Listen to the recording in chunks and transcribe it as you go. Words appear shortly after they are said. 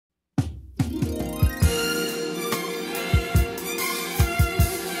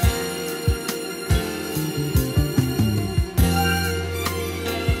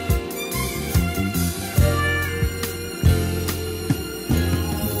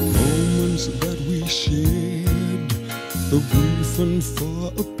days that we shared, though brief and far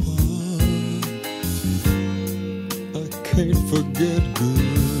apart, I can't forget, girl.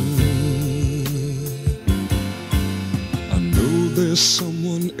 I know there's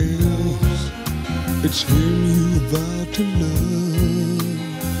someone else, it's him you vow to love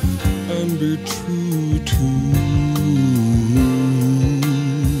and be true to.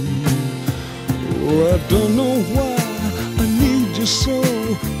 Oh, I don't know why I need you so,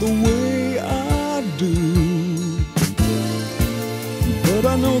 the way I do, but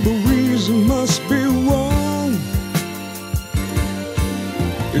I know the reason must be wrong.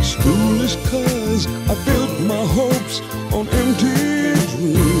 It's foolish 'cause I built my hopes on empty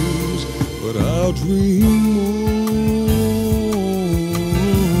dreams, but I'll dream on.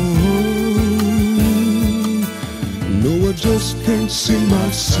 No, I just can't see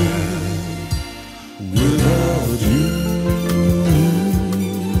myself without you.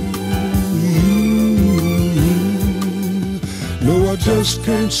 No, I just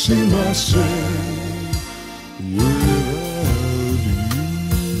can't see myself without you.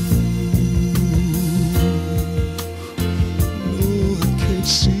 No, I can't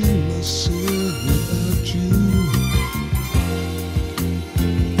see myself without you.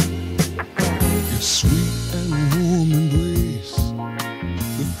 Your sweet and warm embrace,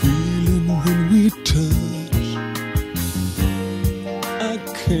 the feeling when we touch, I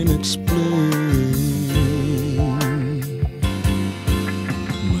can't explain.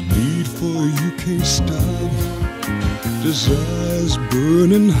 My need for you can't stop, desire's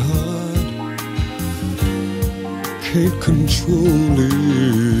burning hot, can't control it.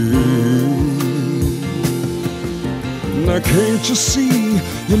 Now can't you see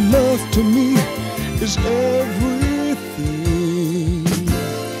your love to me is everything?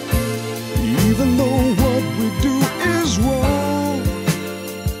 Even though what we do is wrong,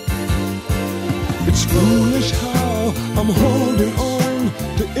 it's foolish how I'm holding on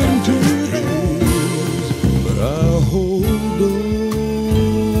to empty days, but I'll hold on,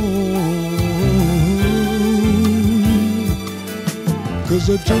 'cause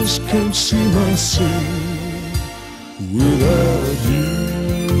I just can't see myself without you.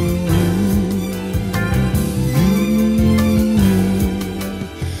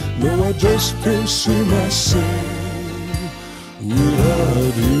 No, I just can't see myself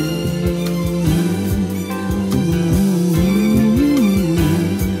without you.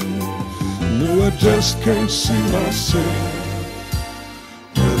 No, I just can't see myself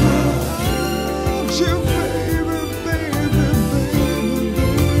without you, baby, baby, baby,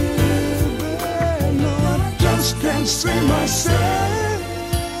 baby. No, I just can't see myself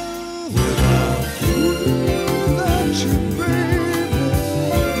without you, baby.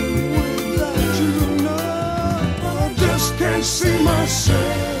 Without you, no, I just can't see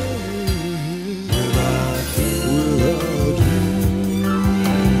myself.